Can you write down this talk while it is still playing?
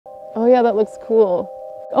Oh yeah, that looks cool.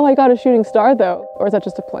 Oh, I got a shooting star though. Or is that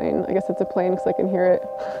just a plane? I guess it's a plane because I can hear it.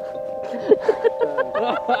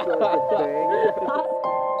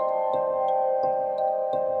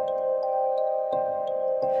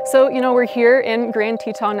 So, we're here in Grand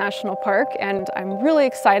Teton National Park, and I'm really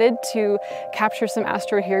excited to capture some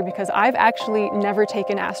astro here because I've actually never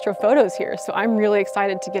taken astro photos here, so I'm really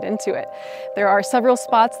excited to get into it. There are several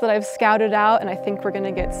spots that I've scouted out, and I think we're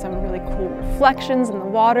gonna get some really cool reflections in the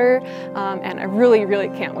water, and I really, really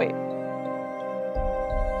can't wait.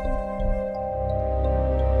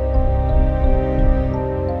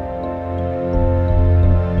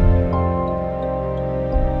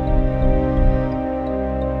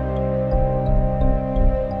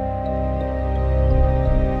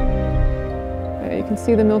 You can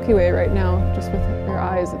see the Milky Way right now, just with your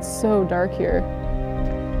eyes. It's so dark here.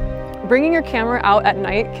 Bringing your camera out at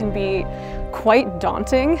night can be quite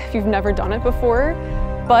daunting if you've never done it before,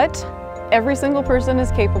 but every single person is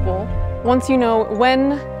capable. Once you know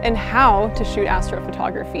when and how to shoot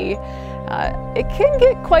astrophotography, it can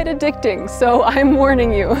get quite addicting, so I'm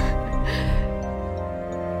warning you.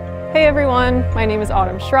 Hey everyone, my name is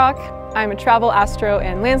Autumn Schrock. I'm a travel astro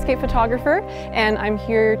and landscape photographer, and I'm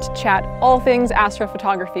here to chat all things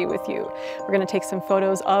astrophotography with you. We're gonna take some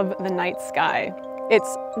photos of the night sky.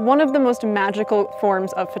 It's one of the most magical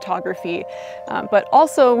forms of photography, but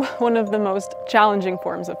also one of the most challenging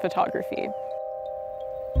forms of photography.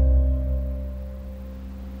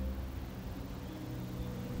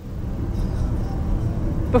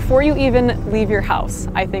 Before you even leave your house,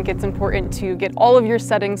 I think it's important to get all of your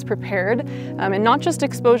settings prepared, and not just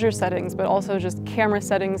exposure settings, but also just camera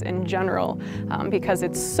settings in general, because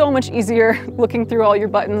it's so much easier looking through all your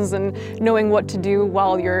buttons and knowing what to do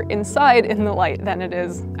while you're inside in the light than it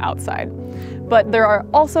is outside. But there are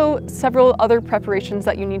also several other preparations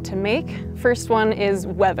that you need to make. First one is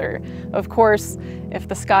weather. Of course, if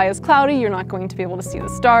the sky is cloudy, you're not going to be able to see the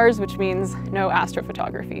stars, which means no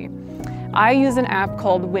astrophotography. I use an app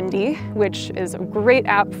called Windy, which is a great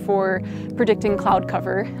app for predicting cloud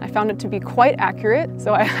cover. I found it to be quite accurate,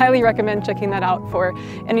 so I highly recommend checking that out for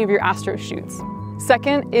any of your astro shoots.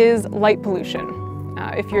 Second is light pollution.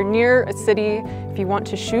 If you're near a city, if you want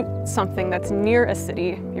to shoot something that's near a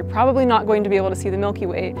city, you're probably not going to be able to see the Milky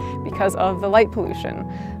Way because of the light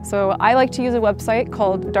pollution. So I like to use a website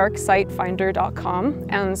called darksightfinder.com,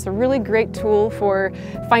 and it's a really great tool for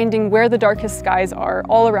finding where the darkest skies are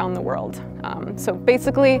all around the world. So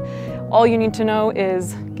basically, all you need to know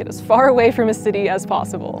is get as far away from a city as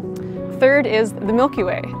possible. Third is the Milky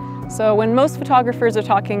Way. So when most photographers are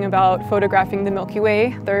talking about photographing the Milky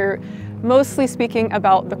Way, they're mostly speaking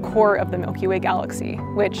about the core of the Milky Way galaxy,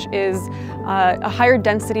 which is a higher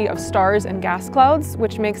density of stars and gas clouds,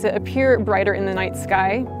 which makes it appear brighter in the night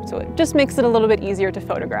sky, so it just makes it a little bit easier to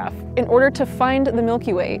photograph. In order to find the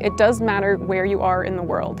Milky Way, it does matter where you are in the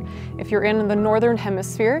world. If you're in the northern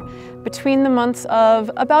hemisphere, between the months of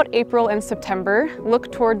about April and September,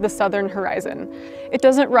 look toward the southern horizon. It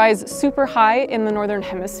doesn't rise super high in the northern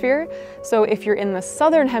hemisphere, so if you're in the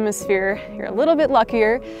southern hemisphere, you're a little bit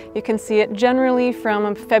luckier. You can see it generally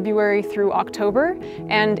from February through October,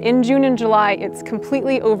 and in June and July it's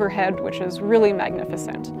completely overhead, which is really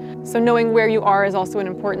magnificent. So knowing where you are is also an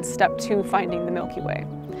important step to finding the Milky Way.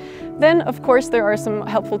 Then, of course, there are some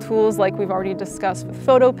helpful tools like we've already discussed with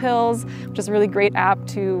PhotoPills, which is a really great app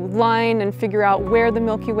to line and figure out where the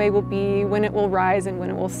Milky Way will be, when it will rise and when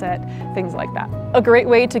it will set, things like that. A great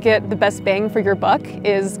way to get the best bang for your buck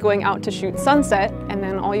is going out to shoot sunset, and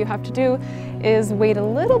then all you have to do is wait a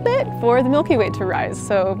little bit for the Milky Way to rise.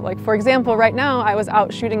 So, like for example, right now I was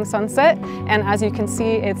out shooting sunset, and as you can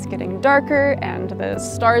see, it's getting darker and the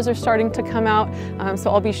stars are starting to come out, so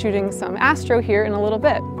I'll be shooting some astro here in a little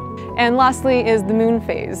bit. And lastly is the moon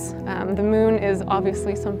phase. The moon is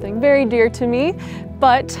obviously something very dear to me,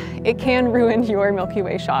 but it can ruin your Milky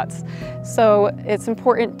Way shots. So it's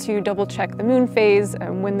important to double check the moon phase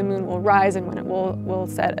and when the moon will rise and when it will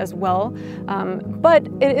set as well. But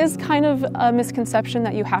it is kind of a misconception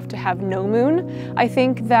that you have to have no moon. I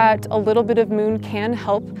think that a little bit of moon can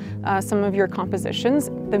help some of your compositions.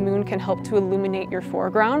 The moon can help to illuminate your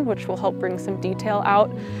foreground, which will help bring some detail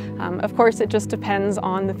out. Of course, it just depends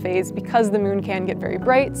on the phase because the moon can get very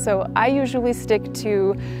bright, so I usually stick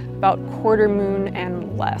to about quarter moon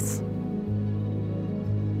and less.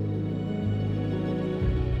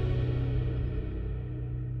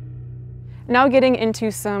 Now getting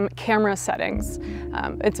into some camera settings.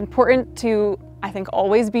 It's important to, I think,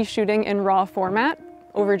 always be shooting in RAW format.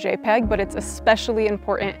 over JPEG, but it's especially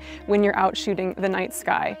important when you're out shooting the night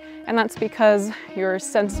sky. And that's because your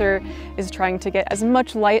sensor is trying to get as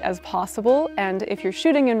much light as possible, and if you're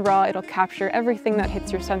shooting in RAW, it'll capture everything that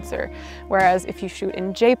hits your sensor. Whereas if you shoot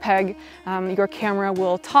in JPEG, your camera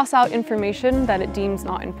will toss out information that it deems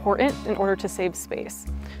not important in order to save space.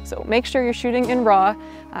 So make sure you're shooting in RAW.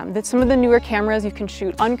 Some of the newer cameras you can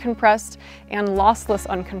shoot uncompressed and lossless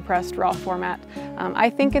uncompressed RAW format. I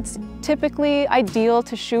think it's typically ideal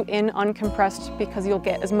to shoot in uncompressed because you'll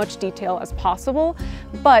get as much detail as possible.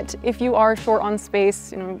 But if you are short on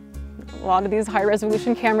space, a lot of these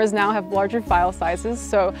high-resolution cameras now have larger file sizes,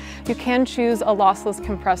 so you can choose a lossless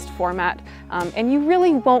compressed format, and you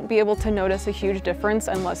really won't be able to notice a huge difference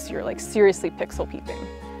unless you're like seriously pixel peeping.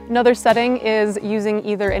 Another setting is using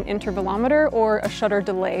either an intervalometer or a shutter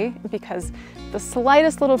delay, because the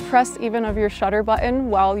slightest little press even of your shutter button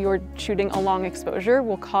while you're shooting a long exposure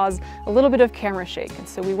will cause a little bit of camera shake. And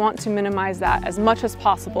so we want to minimize that as much as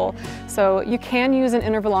possible. So you can use an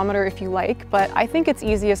intervalometer if you like, but I think it's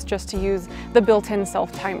easiest just to use the built-in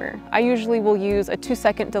self-timer. I usually will use a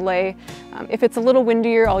 2-second delay. If it's a little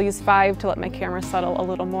windier, I'll use 5 to let my camera settle a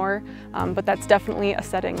little more, but that's definitely a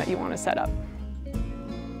setting that you want to set up.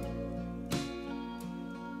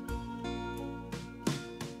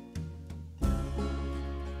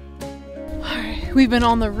 We've been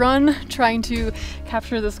on the run trying to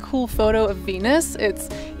capture this cool photo of Venus. It's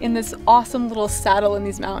in this awesome little saddle in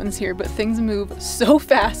these mountains here, but things move so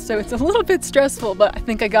fast, so it's a little bit stressful, but I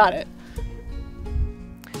think I got it.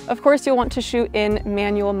 Of course, you'll want to shoot in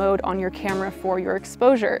manual mode on your camera for your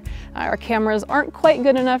exposure. Our cameras aren't quite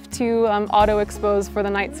good enough to auto expose for the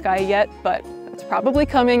night sky yet, but it's probably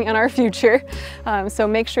coming in our future. So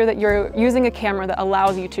make sure that you're using a camera that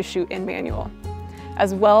allows you to shoot in manual.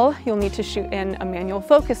 As well, you'll need to shoot in a manual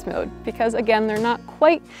focus mode because, again, they're not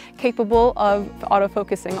quite capable of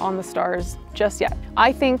autofocusing on the stars just yet.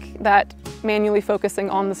 I think that manually focusing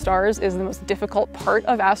on the stars is the most difficult part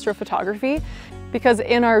of astrophotography because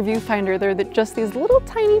in our viewfinder, they're just these little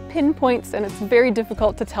tiny pinpoints and it's very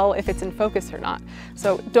difficult to tell if it's in focus or not.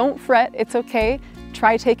 So don't fret, it's okay.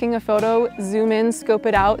 Try taking a photo, zoom in, scope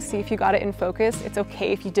it out, see if you got it in focus. It's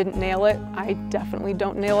okay if you didn't nail it. I definitely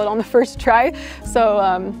don't nail it on the first try.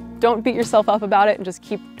 So don't beat yourself up about it and just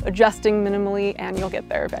keep adjusting minimally and you'll get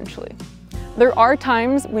there eventually. There are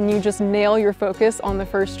times when you just nail your focus on the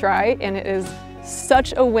first try and it is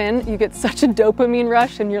such a win. You get such a dopamine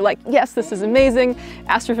rush and you're like, yes, this is amazing.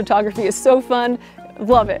 Astrophotography is so fun.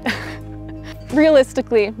 Love it.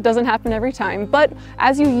 Realistically, doesn't happen every time, but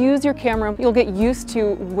as you use your camera, you'll get used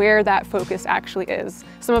to where that focus actually is.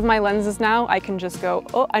 Some of my lenses now, I can just go,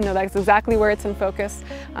 oh, I know that's exactly where it's in focus.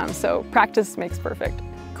 So practice makes perfect.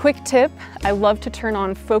 Quick tip, I love to turn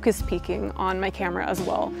on focus peaking on my camera as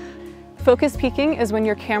well. Focus peaking is when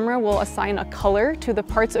your camera will assign a color to the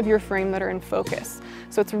parts of your frame that are in focus.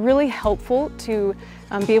 So it's really helpful to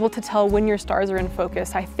be able to tell when your stars are in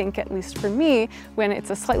focus, I think, at least for me, when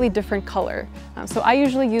it's a slightly different color. So I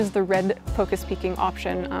usually use the red focus peaking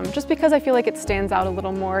option just because I feel like it stands out a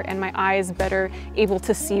little more and my eye is better able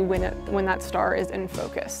to see when that star is in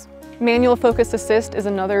focus. Manual Focus Assist is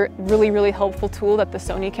another really helpful tool that the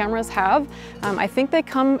Sony cameras have. I think they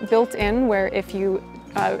come built in where if you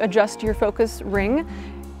adjust your focus ring,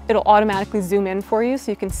 it'll automatically zoom in for you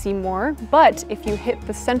so you can see more. But if you hit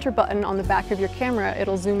the center button on the back of your camera,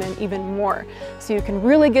 it'll zoom in even more. So you can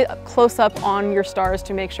really get close up on your stars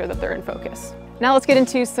to make sure that they're in focus. Now let's get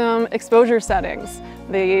into some exposure settings,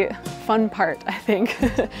 the fun part, I think.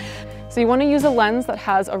 So you want to use a lens that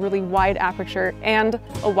has a really wide aperture and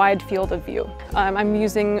a wide field of view. I'm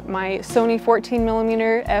using my Sony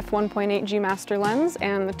 14mm f1.8G master lens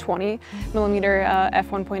and the 20mm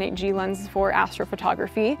f1.8G lens for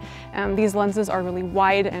astrophotography. These lenses are really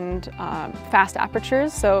wide and fast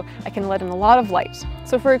apertures, so I can let in a lot of light.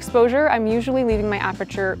 So for exposure, I'm usually leaving my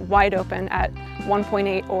aperture wide open at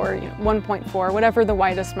 1.8 or 1.4, whatever the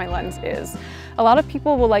widest my lens is. A lot of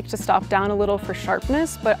people will like to stop down a little for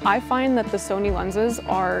sharpness, but I find that the Sony lenses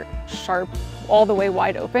are sharp all the way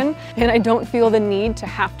wide open, and I don't feel the need to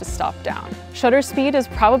have to stop down. Shutter speed is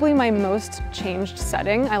probably my most changed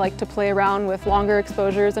setting. I like to play around with longer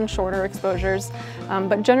exposures and shorter exposures,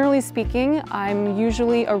 but generally speaking, I'm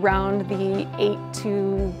usually around the 8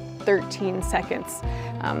 to 13 seconds.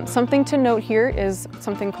 Something to note here is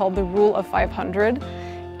something called the rule of 500.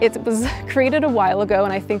 It was created a while ago,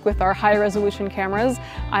 and I think with our high resolution cameras,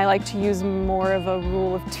 I like to use more of a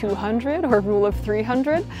rule of 200 or rule of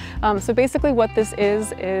 300. So basically what this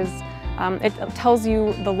is it tells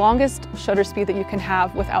you the longest shutter speed that you can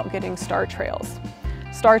have without getting star trails.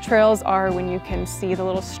 Star trails are when you can see the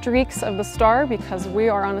little streaks of the star because we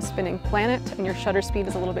are on a spinning planet and your shutter speed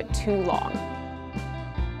is a little bit too long.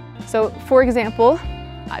 So for example,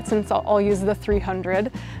 since I'll use the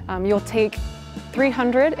 300, you'll take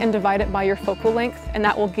 300 and divide it by your focal length, and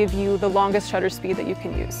that will give you the longest shutter speed that you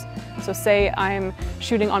can use. So say I'm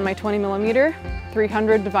shooting on my 20mm,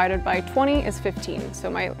 300 divided by 20 is 15. So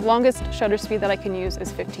my longest shutter speed that I can use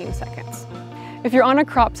is 15 seconds. If you're on a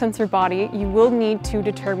crop sensor body, you will need to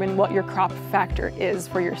determine what your crop factor is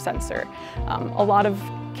for your sensor. A lot of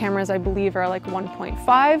cameras, I believe, are like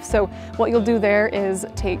 1.5. So what you'll do there is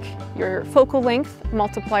take your focal length,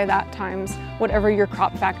 multiply that times whatever your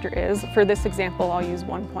crop factor is. For this example, I'll use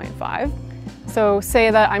 1.5. So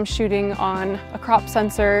say that I'm shooting on a crop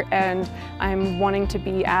sensor and I'm wanting to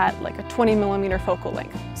be at like a 20mm focal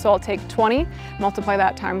length. So I'll take 20, multiply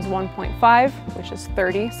that times 1.5, which is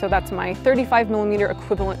 30. So that's my 35mm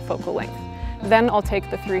equivalent focal length. Then I'll take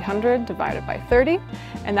the 300 divided by 30,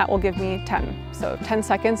 and that will give me 10. So 10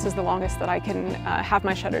 seconds is the longest that I can have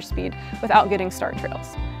my shutter speed without getting star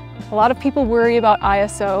trails. A lot of people worry about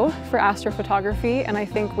ISO for astrophotography, and I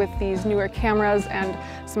think with these newer cameras and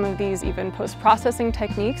some of these even post-processing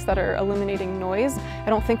techniques that are eliminating noise, I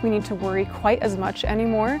don't think we need to worry quite as much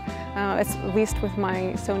anymore. At least with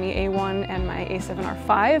my Sony A1 and my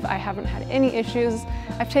A7R5, I haven't had any issues.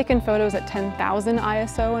 I've taken photos at 10,000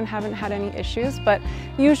 ISO and haven't had any issues, but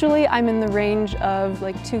usually I'm in the range of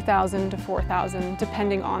like 2,000 to 4,000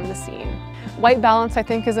 depending on the scene. White balance, I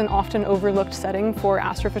think, is an often overlooked setting for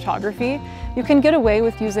astrophotography. You can get away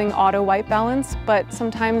with using auto white balance, but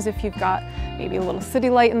sometimes if you've got maybe a little city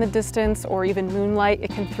light in the distance or even moonlight,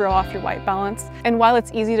 it can throw off your white balance. And while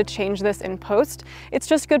it's easy to change this in post, it's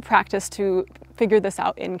just good practice to figure this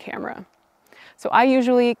out in camera. So I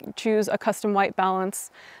usually choose a custom white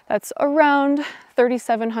balance that's around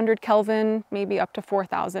 3,700 Kelvin, maybe up to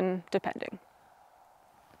 4,000 depending.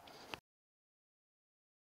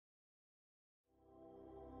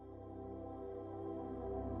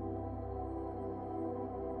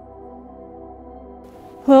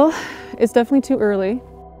 Well, it's definitely too early.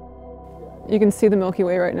 You can see the Milky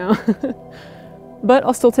Way right now, but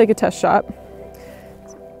I'll still take a test shot.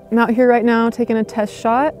 I'm out here right now taking a test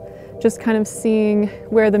shot, just kind of seeing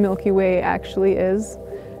where the Milky Way actually is.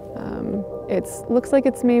 It looks like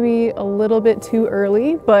it's maybe a little bit too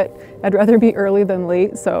early, but I'd rather be early than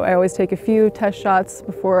late, so I always take a few test shots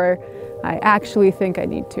before I actually think I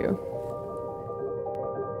need to.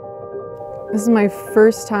 This is my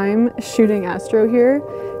first time shooting astro here,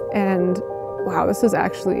 and wow, this is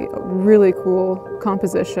actually a really cool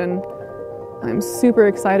composition. I'm super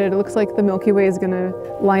excited. It looks like the Milky Way is gonna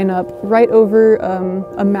line up right over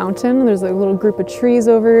a mountain. There's a little group of trees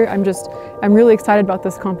over. I'm really excited about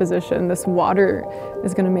this composition. This water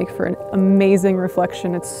is gonna make for an amazing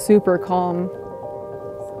reflection. It's super calm.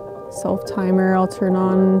 Self-timer, I'll turn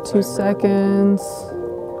on 2 seconds.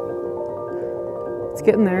 It's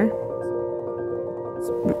getting there. It's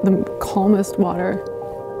the calmest water.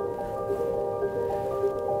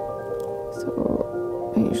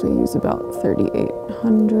 So I usually use about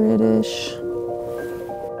 3,800-ish.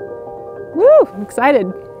 Woo, I'm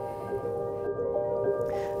excited.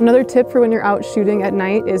 Another tip for when you're out shooting at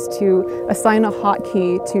night is to assign a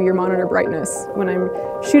hotkey to your monitor brightness. When I'm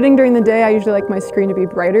shooting during the day, I usually like my screen to be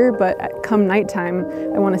brighter, but come nighttime,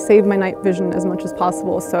 I want to save my night vision as much as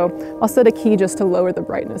possible. So I'll set a key just to lower the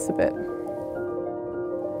brightness a bit.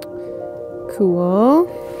 Cool.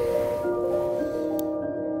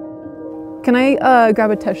 Can I grab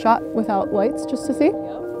a test shot without lights just to see? Yep.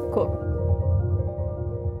 Cool.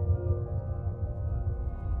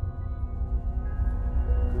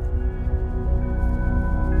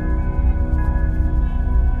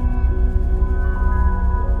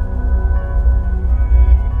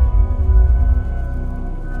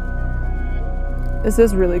 This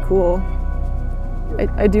is really cool.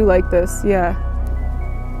 I do like this, yeah.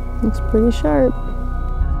 Looks pretty sharp.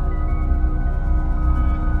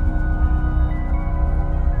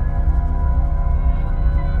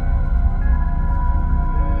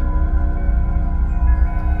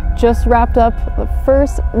 Just wrapped up the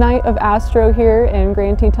first night of astro here in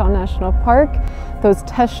Grand Teton National Park. Those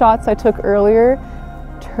test shots I took earlier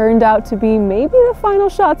turned out to be maybe the final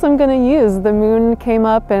shots I'm gonna use. The moon came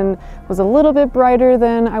up and was a little bit brighter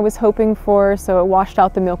than I was hoping for, so it washed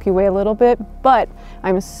out the Milky Way a little bit, but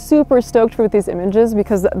I'm super stoked with these images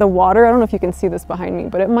because the water, I don't know if you can see this behind me,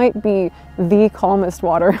 but it might be the calmest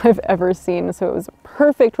water I've ever seen, so it was a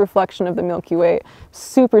perfect reflection of the Milky Way.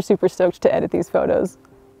 Super stoked to edit these photos.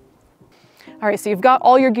 All right, so you've got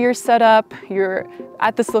all your gear set up, you're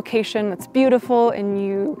at this location that's beautiful, and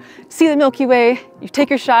you see the Milky Way, you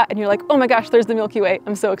take your shot, and you're like, oh my gosh, there's the Milky Way,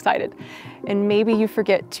 I'm so excited. And maybe you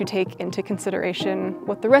forget to take into consideration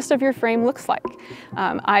what the rest of your frame looks like.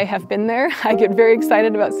 I have been there. I get very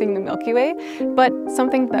excited about seeing the Milky Way, but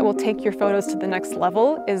something that will take your photos to the next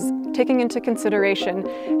level is taking into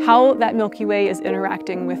consideration how that Milky Way is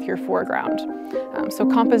interacting with your foreground. So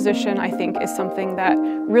composition, I think, is something that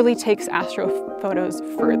really takes astrophotos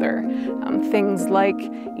further. Things like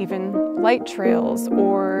even light trails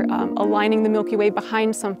or aligning the Milky Way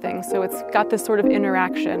behind something, so it's got this sort of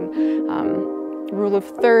interaction. Rule of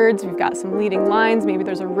thirds, we've got some leading lines, maybe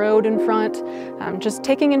there's a road in front. Just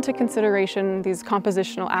taking into consideration these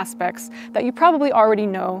compositional aspects that you probably already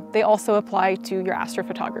know, they also apply to your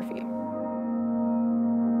astrophotography.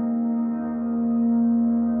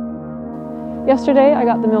 Yesterday I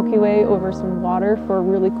got the Milky Way over some water for a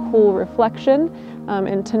really cool reflection,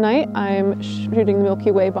 and tonight I'm shooting the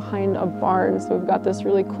Milky Way behind a barn, so we've got this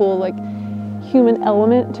really cool like human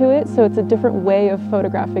element to it, so it's a different way of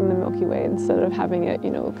photographing the Milky Way instead of having it,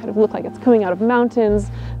 you know, kind of look like it's coming out of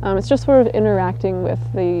mountains. It's just sort of interacting with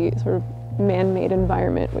the sort of man-made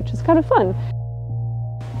environment, which is kind of fun.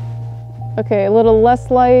 Okay, a little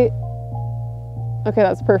less light. Okay,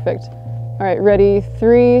 that's perfect. All right, ready?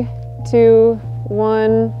 3, 2,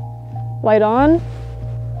 1, light on.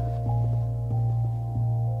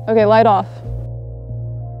 Okay, light off.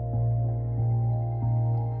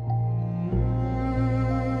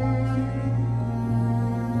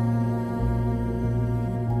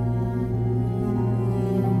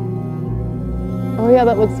 Oh yeah,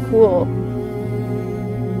 that looks cool.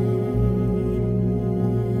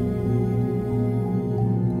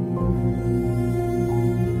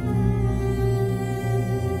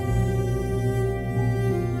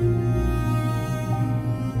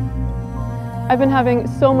 I've been having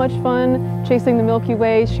so much fun chasing the Milky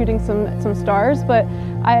Way, shooting some stars, but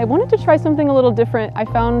I wanted to try something a little different. I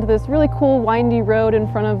found this really cool windy road in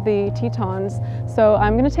front of the Tetons, so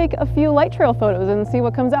I'm going to take a few light trail photos and see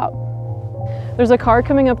what comes out. There's a car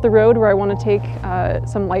coming up the road where I want to take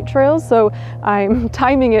some light trails, so I'm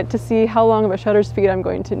timing it to see how long of a shutter speed I'm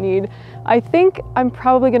going to need. I think I'm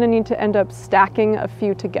probably going to need to end up stacking a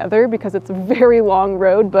few together because it's a very long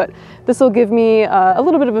road, but this will give me a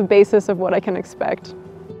little bit of a basis of what I can expect.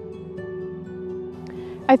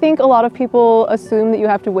 I think a lot of people assume that you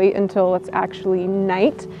have to wait until it's actually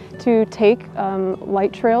night to take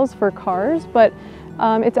light trails for cars, but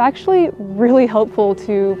it's actually really helpful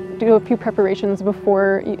to do a few preparations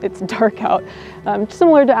before it's dark out,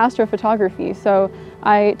 similar to astrophotography. So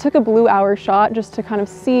I took a blue hour shot just to kind of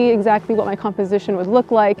see exactly what my composition would look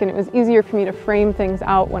like, and it was easier for me to frame things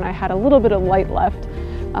out when I had a little bit of light left.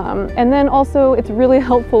 And then also it's really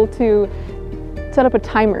helpful to set up a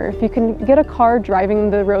timer. If you can get a car driving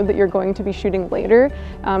the road that you're going to be shooting later,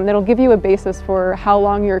 that'll give you a basis for how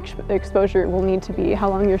long your exposure will need to be, how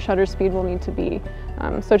long your shutter speed will need to be.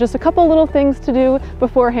 So just a couple little things to do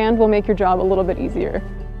beforehand will make your job a little bit easier.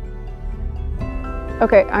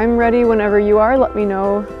 Okay, I'm ready whenever you are. Let me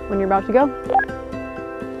know when you're about to go.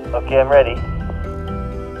 Okay, I'm ready.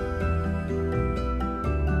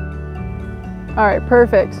 All right,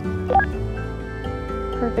 perfect.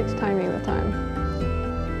 Perfect timing of the time.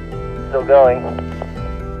 Still going.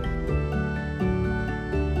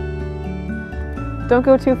 Don't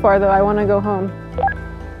go too far though, I want to go home.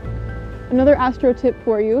 Another astro tip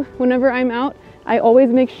for you, whenever I'm out, I always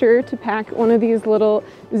make sure to pack one of these little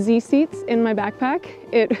Z seats in my backpack.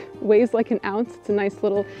 It weighs like an ounce. It's a nice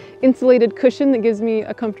little insulated cushion that gives me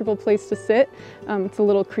a comfortable place to sit. It's a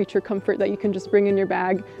little creature comfort that you can just bring in your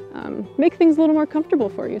bag. Make things a little more comfortable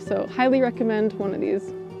for you, so highly recommend one of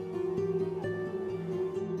these.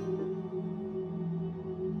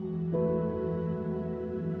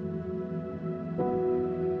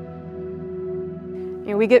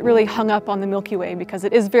 We get really hung up on the Milky Way because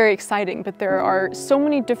it is very exciting, but there are so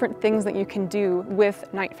many different things that you can do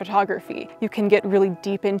with night photography. You can get really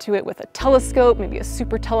deep into it with a telescope, maybe a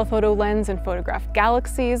super telephoto lens, and photograph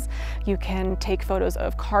galaxies. You can take photos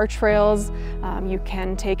of car trails. You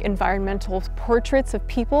can take environmental portraits of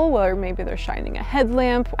people where maybe they're shining a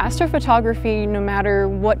headlamp. Astrophotography, no matter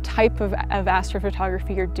what type of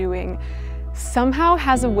astrophotography you're doing, somehow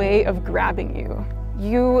has a way of grabbing you.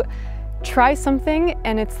 You try something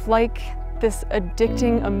and it's like this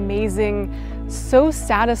addicting, amazing so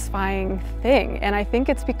satisfying thing. And I think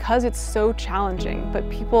it's because it's so challenging, but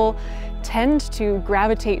people tend to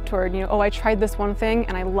gravitate toward, oh, I tried this one thing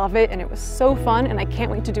and I love it and it was so fun and I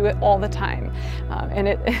can't wait to do it all the time. And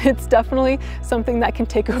it's definitely something that can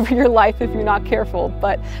take over your life if you're not careful,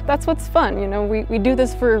 but that's what's fun. We do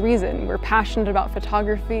this for a reason. We're passionate about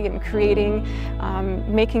photography and creating,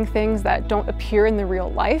 making things that don't appear in the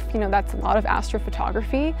real life. That's a lot of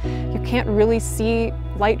astrophotography. You can't really see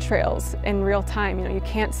light trails in real time. You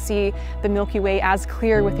can't see the Milky Way as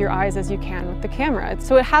clear with your eyes as you can with the camera.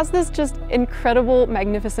 So it has this just incredible,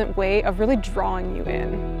 magnificent way of really drawing you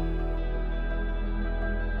in.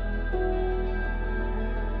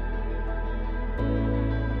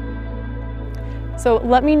 So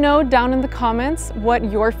let me know down in the comments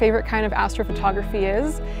what your favorite kind of astrophotography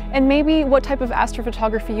is, and maybe what type of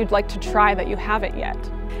astrophotography you'd like to try that you haven't yet.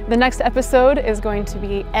 The next episode is going to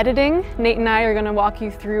be editing. Nate and I are going to walk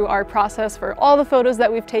you through our process for all the photos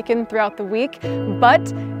that we've taken throughout the week, but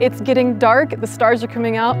it's getting dark, the stars are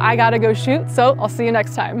coming out, I gotta go shoot, so I'll see you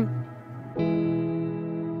next time.